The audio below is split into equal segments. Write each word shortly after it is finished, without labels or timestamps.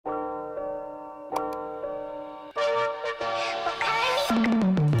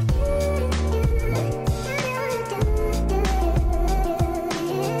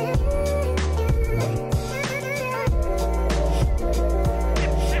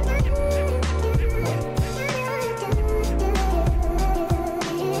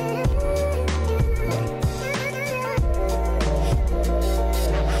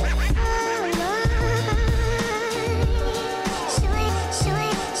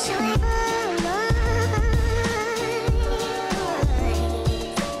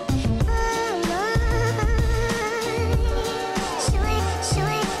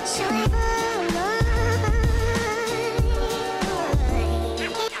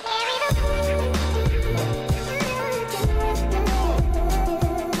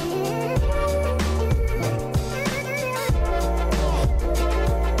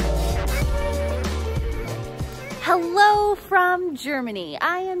Germany.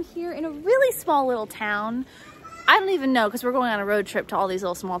 I am here in a really small little town. I don't even know, because we're going on a road trip to all these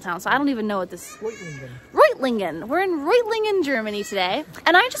little small towns, so I don't even know what this... Reutlingen. We're in Reutlingen, Germany today.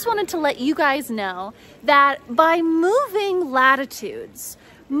 And I just wanted to let you guys know that by moving latitudes,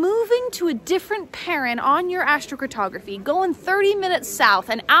 moving to a different parent on your astrocartography, going 30 minutes south,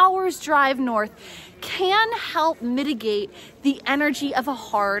 an hour's drive north, can help mitigate the energy of a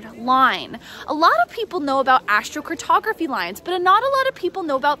hard line. A lot of people know about astrocartography lines, but not a lot of people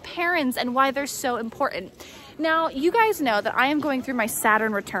know about parents and why they're so important. Now, you guys know that I am going through my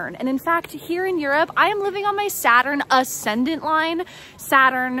Saturn return, and in fact, here in Europe, I am living on my Saturn ascendant line,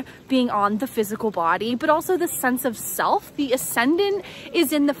 Saturn being on the physical body, but also the sense of self. The ascendant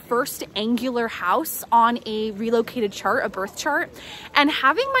is in the first angular house on a relocated chart, a birth chart, and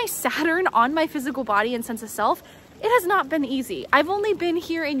having my Saturn on my physical body and sense of self, it has not been easy. I've only been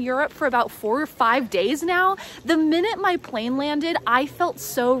here in Europe for about 4 or 5 days now. The minute my plane landed, I felt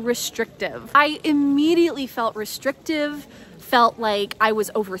so restrictive. I immediately felt restrictive, felt like I was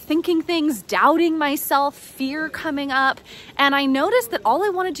overthinking things, doubting myself, fear coming up. And I noticed that all I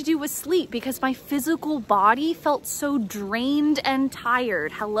wanted to do was sleep because my physical body felt so drained and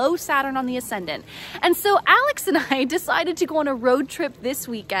tired. Hello, Saturn on the ascendant. And so Alex and I decided to go on a road trip this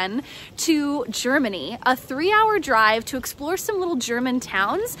weekend to Germany, a 3-hour drive to explore some little German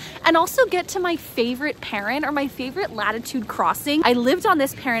towns and also get to my favorite parent, or my favorite latitude crossing. I lived on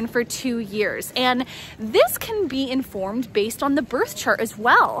this parent for 2 years, and this can be informed based on the birth chart as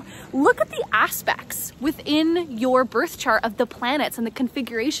well. Look at the aspects within your birth chart of the planets and the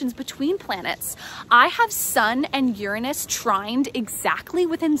configurations between planets. I have Sun and Uranus trined exactly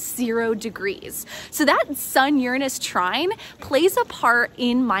within 0 degrees. So that Sun-Uranus trine plays a part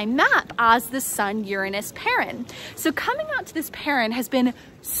in my map as the Sun-Uranus parent. So coming out to this parent has been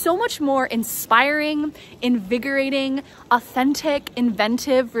so much more inspiring, invigorating, authentic,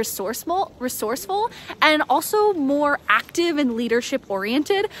 inventive, resourceful, and also more active and leadership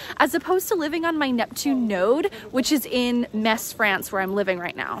oriented, as opposed to living on my Neptune node, which is in Metz, France, where I'm living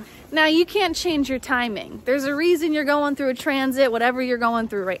right now. Now, you can't change your timing. There's a reason you're going through a transit, whatever you're going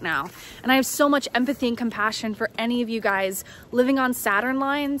through right now. And I have so much empathy and compassion for any of you guys living on Saturn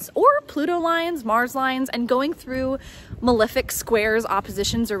lines or Pluto lines, Mars lines, and going through malefic squares,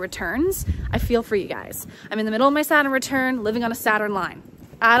 oppositions, or returns. I feel for you guys. I'm in the middle of my Saturn return, living on a Saturn line.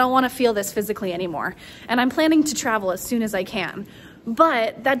 I don't want to feel this physically anymore, and I'm planning to travel as soon as I can.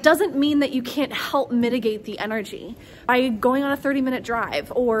 But that doesn't mean that you can't help mitigate the energy by going on a 30-minute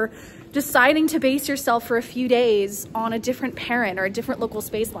drive or deciding to base yourself for a few days on a different parent or a different local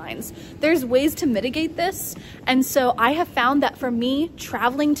space lines. There's ways to mitigate this. And so I have found that for me,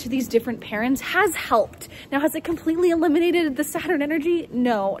 traveling to these different parents has helped. Now, has it completely eliminated the Saturn energy?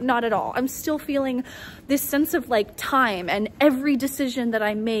 No, not at all. I'm still feeling this sense of like time, and every decision that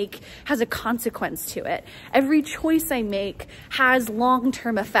I make has a consequence to it. Every choice I make has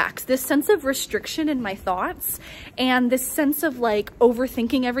long-term effects. This sense of restriction in my thoughts and this sense of like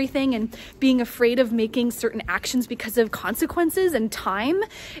overthinking everything and being afraid of making certain actions because of consequences and time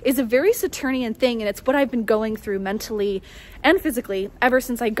is a very Saturnian thing, and it's what I've been going through mentally and physically ever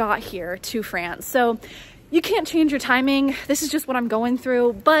since I got here to France. So you can't change your timing. This is just what I'm going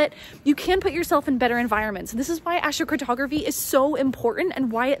through, but you can put yourself in better environments. And this is why astrocartography is so important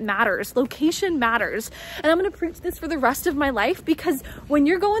and why it matters. Location matters. And I'm going to preach this for the rest of my life, because when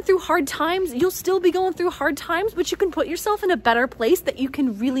you're going through hard times, you'll still be going through hard times, but you can put yourself in a better place that you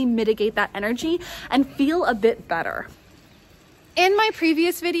can really mitigate that energy and feel a bit better. In my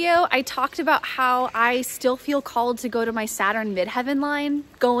previous video, I talked about how I still feel called to go to my Saturn midheaven line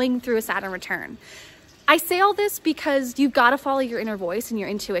going through a Saturn return. I say all this because you've got to follow your inner voice and your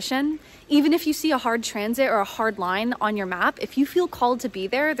intuition. Even if you see a hard transit or a hard line on your map, if you feel called to be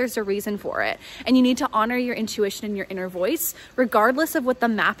there, there's a reason for it. And you need to honor your intuition and your inner voice, regardless of what the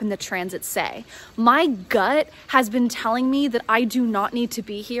map and the transit say. My gut has been telling me that I do not need to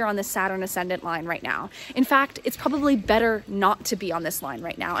be here on the Saturn ascendant line right now. In fact, it's probably better not to be on this line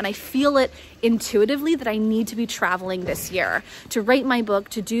right now. And I feel it intuitively that I need to be traveling this year to write my book,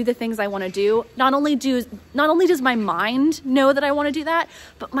 to do the things I want to do. Not only does my mind know that I want to do that,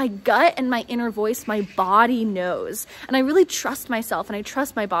 but my gut and my inner voice, my body knows. And I really trust myself and I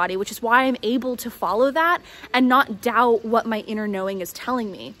trust my body, which is why I'm able to follow that and not doubt what my inner knowing is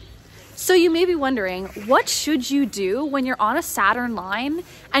telling me. So you may be wondering, what should you do when you're on a Saturn line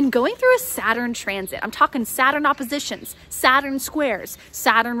and going through a Saturn transit? I'm talking Saturn oppositions, Saturn squares,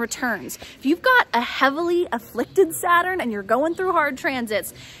 Saturn returns. If you've got a heavily afflicted Saturn and you're going through hard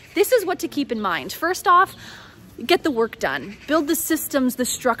transits, this is what to keep in mind. First off, get the work done. Build the systems, the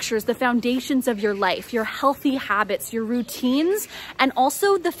structures, the foundations of your life, your healthy habits, your routines, and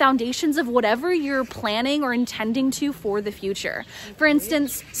also the foundations of whatever you're planning or intending to for the future. For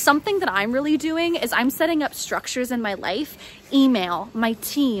instance, something that I'm really doing is I'm setting up structures in my life, email, my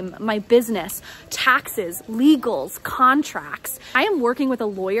team, my business, taxes, legals, contracts. I am working with a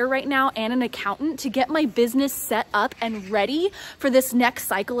lawyer right now and an accountant to get my business set up and ready for this next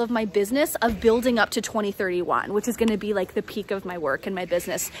cycle of my business of building up to 2031, which is going to be like the peak of my work and my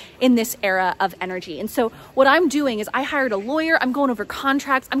business in this era of energy. And so what I'm doing is I hired a lawyer. I'm going over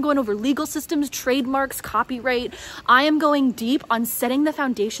contracts. I'm going over legal systems, trademarks, copyright. I am going deep on setting the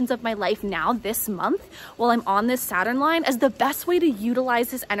foundations of my life now this month while I'm on this Saturn line as the best way to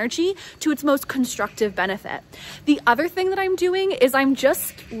utilize this energy to its most constructive benefit. The other thing that I'm doing is I'm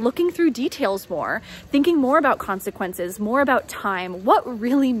just looking through details more, thinking more about consequences, more about time, what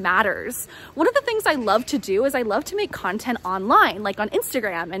really matters. One of the things I love to do is I love to make content online, like on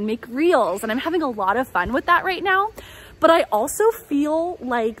Instagram, and make reels, and I'm having a lot of fun with that right now. But I also feel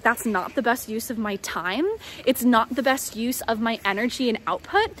like that's not the best use of my time. It's not the best use of my energy and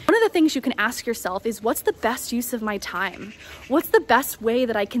output. One of the things you can ask yourself is, what's the best use of my time? What's the best way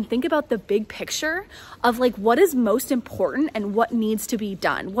that I can think about the big picture of like what is most important and what needs to be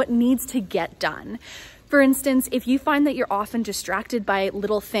done, what needs to get done? For instance, if you find that you're often distracted by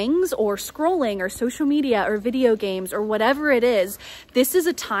little things or scrolling or social media or video games or whatever it is, this is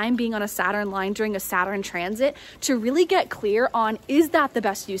a time, being on a Saturn line during a Saturn transit, to really get clear on, is that the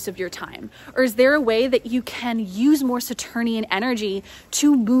best use of your time? Or is there a way that you can use more Saturnian energy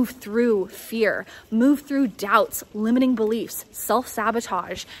to move through fear, move through doubts, limiting beliefs,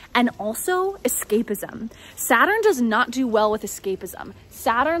 self-sabotage, and also escapism? Saturn does not do well with escapism.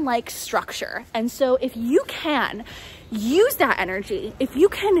 Saturn likes structure. And so if you can use that energy, if you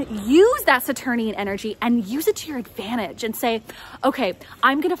can use that Saturnian energy and use it to your advantage and say, okay,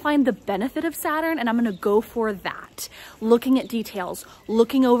 I'm going to find the benefit of Saturn and I'm going to go for that. Looking at details,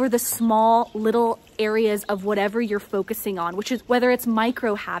 looking over the small little areas of whatever you're focusing on, which is whether it's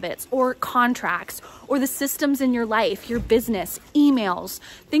micro habits or contracts or the systems in your life, your business, emails,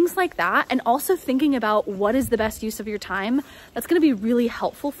 things like that. And also thinking about what is the best use of your time. That's going to be really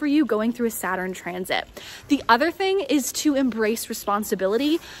helpful for you going through a Saturn transit. The other thing is to embrace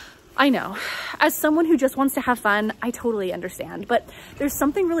responsibility. I know, as someone who just wants to have fun, I totally understand, but there's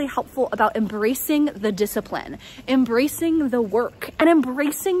something really helpful about embracing the discipline, embracing the work, and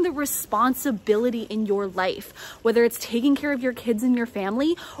embracing the responsibility in your life, whether it's taking care of your kids and your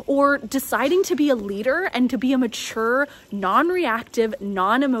family or deciding to be a leader and to be a mature, non-reactive,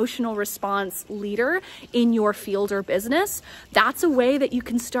 non-emotional response leader in your field or business. That's a way that you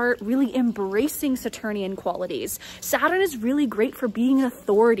can start really embracing Saturnian qualities. Saturn is really great for being an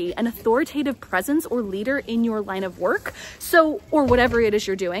authority, an authoritative presence or leader in your line of work, or whatever it is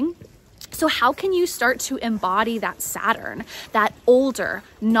you're doing. So how can you start to embody that Saturn, that older,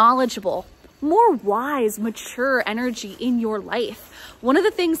 knowledgeable, more wise, mature energy in your life? One of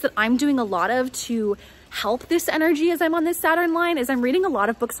the things that I'm doing a lot of to help this energy as I'm on this Saturn line is I'm reading a lot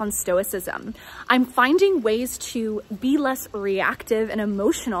of books on Stoicism. I'm finding ways to be less reactive and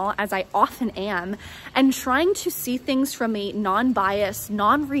emotional, as I often am, and trying to see things from a non-biased,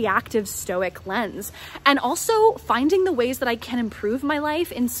 non-reactive Stoic lens. And also finding the ways that I can improve my life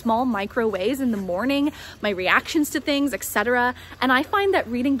in small micro ways in the morning, my reactions to things, etc. And I find that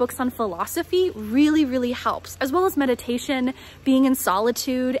reading books on philosophy really, really helps, as well as meditation, being in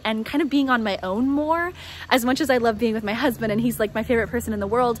solitude, and kind of being on my own more. As much as I love being with my husband and he's like my favorite person in the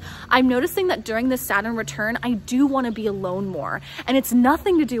world, I'm noticing that during this Saturn return, I do want to be alone more. And it's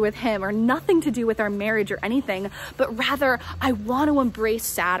nothing to do with him or nothing to do with our marriage or anything, but rather I want to embrace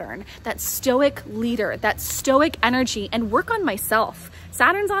Saturn, that Stoic leader, that Stoic energy, and work on myself.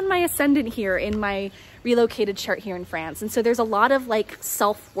 Saturn's on my ascendant here in my relocated chart here in France. And so there's a lot of like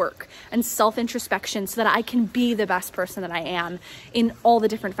self-work and self-introspection so that I can be the best person that I am in all the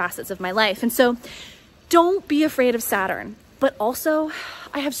different facets of my life. And so don't be afraid of Saturn, but also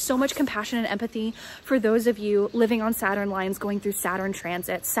I have so much compassion and empathy for those of you living on Saturn lines going through Saturn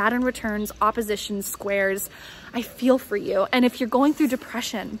transits, Saturn returns, oppositions, squares. I feel for you. And if you're going through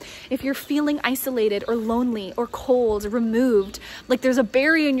depression, if you're feeling isolated or lonely or cold, or removed, like there's a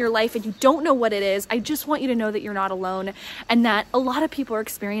barrier in your life and you don't know what it is, I just want you to know that you're not alone and that a lot of people are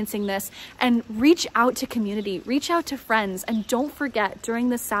experiencing this. And reach out to community, reach out to friends, and don't forget during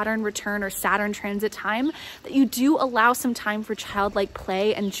the Saturn return or Saturn transit time that you do allow some time for childlike play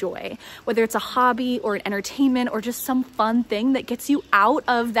play and joy, whether it's a hobby or an entertainment or just some fun thing that gets you out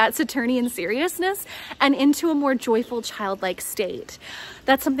of that Saturnian seriousness and into a more joyful, childlike state.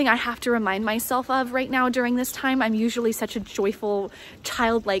 That's something I have to remind myself of right now during this time. I'm usually such a joyful,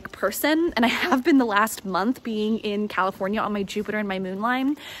 childlike person, and I have been the last month being in California on my Jupiter and my moon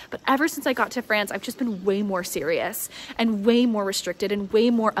line. But ever since I got to France, I've just been way more serious and way more restricted and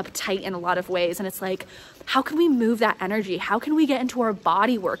way more uptight in a lot of ways. And it's like, how can we move that energy? How can we get into our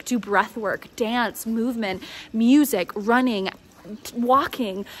body work, do breath work, dance, movement, music, running,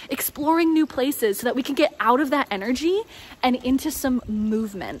 walking, exploring new places so that we can get out of that energy and into some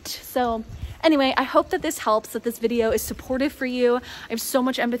movement. So anyway, I hope that this helps, that this video is supportive for you. I have so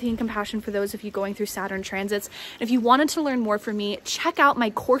much empathy and compassion for those of you going through Saturn transits. And if you wanted to learn more from me, check out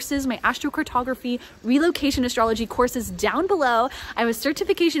my courses, my astrocartography, relocation astrology courses down below. I have a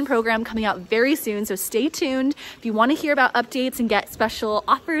certification program coming out very soon, so stay tuned. If you want to hear about updates and get special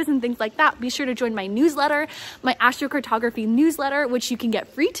offers and things like that, be sure to join my newsletter, my astrocartography newsletter, which you can get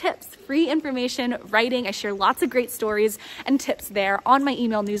free tips, free information, writing. I share lots of great stories and tips there on my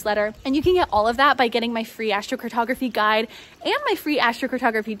email newsletter. And you can get all of that by getting my free astrocartography guide and my free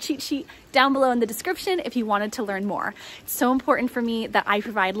astrocartography cheat sheet down below in the description if you wanted to learn more. It's so important for me that I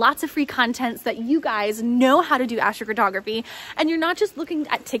provide lots of free content so that you guys know how to do astrocartography and you're not just looking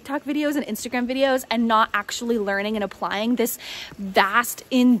at TikTok videos and Instagram videos and not actually learning and applying this vast,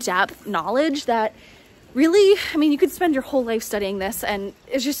 in-depth knowledge that really, I mean, you could spend your whole life studying this and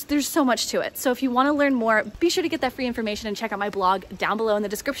it's just, there's so much to it. So if you want to learn more, be sure to get that free information and check out my blog down below in the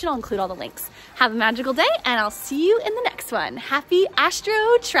description. I'll include all the links. Have a magical day and I'll see you in the next one. Happy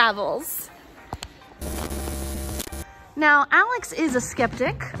Astro travels. Now, Alex is a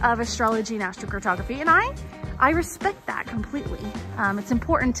skeptic of astrology and astrocartography, and I respect that completely. It's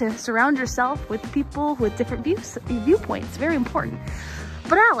important to surround yourself with people with different viewpoints, very important.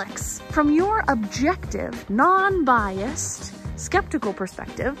 But Alex, from your objective, non-biased, skeptical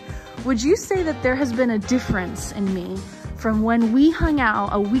perspective, would you say that there has been a difference in me from when we hung out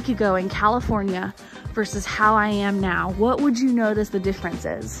a week ago in California versus how I am now? What would you notice the difference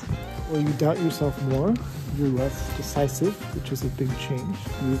is? Well, you doubt yourself more, you're less decisive, which is a big change.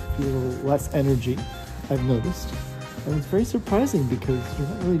 You feel less energy, I've noticed. And it's very surprising because you're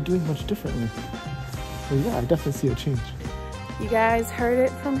not really doing much differently. So yeah, I definitely see a change. You guys heard it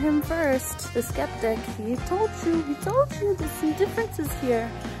from him first, the skeptic. He told you there's some differences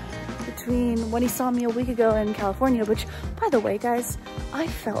here between when he saw me a week ago in California, which, by the way, guys, I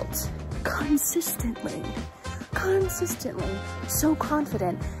felt consistently so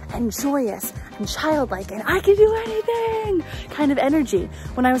confident and joyous and childlike and I can do anything kind of energy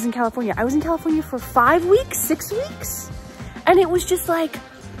when I was in California. I was in California for 5 weeks, 6 weeks, and it was just like,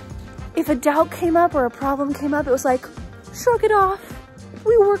 if a doubt came up or a problem came up, it was like, shrug it off.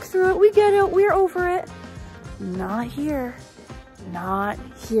 We work through it. We get it. We're over it. Not here. Not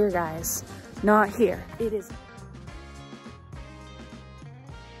here, guys. Not here. It is